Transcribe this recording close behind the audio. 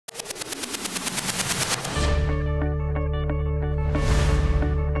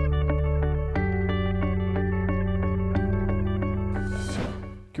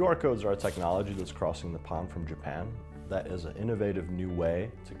QR codes are a technology that's crossing the pond from Japan. That is an innovative new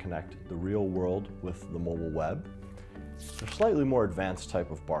way to connect the real world with the mobile web. They're a slightly more advanced type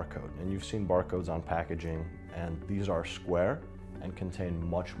of barcode, and you've seen barcodes on packaging, and these are square and contain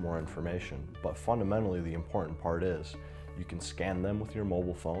much more information. But fundamentally, the important part is you can scan them with your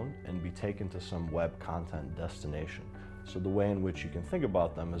mobile phone and be taken to some web content destination. So the way in which you can think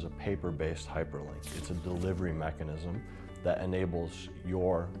about them is a paper-based hyperlink. It's a delivery mechanism that enables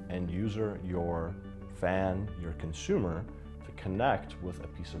your end user, your fan, your consumer to connect with a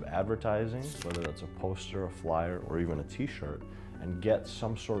piece of advertising, whether that's a poster, a flyer, or even a t-shirt, and get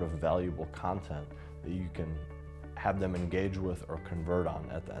some sort of valuable content that you can have them engage with or convert on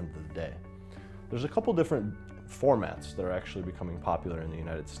at the end of the day. There's a couple different formats that are actually becoming popular in the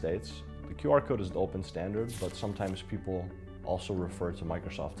United States. The QR code is the open standard, but sometimes people also refer to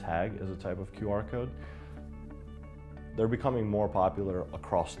Microsoft Tag as a type of QR code. They're becoming more popular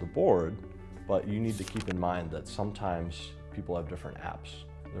across the board, but you need to keep in mind that sometimes people have different apps.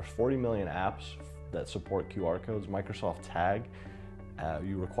 There's 40 million apps that support QR codes. Microsoft Tag,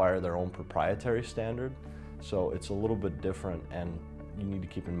 you require their own proprietary standard, so it's a little bit different, and you need to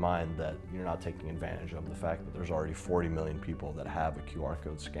keep in mind that you're not taking advantage of the fact that there's already 40 million people that have a QR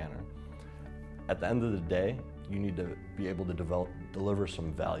code scanner. At the end of the day, you need to be able to deliver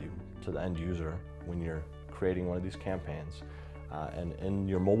some value to the end user when you're creating one of these campaigns. And in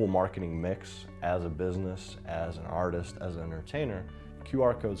your mobile marketing mix, as a business, as an artist, as an entertainer,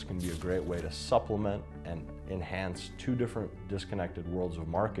 QR codes can be a great way to supplement and enhance two different disconnected worlds of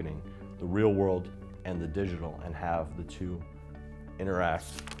marketing, the real world and the digital, and have the two interact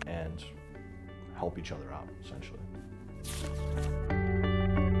and help each other out, essentially.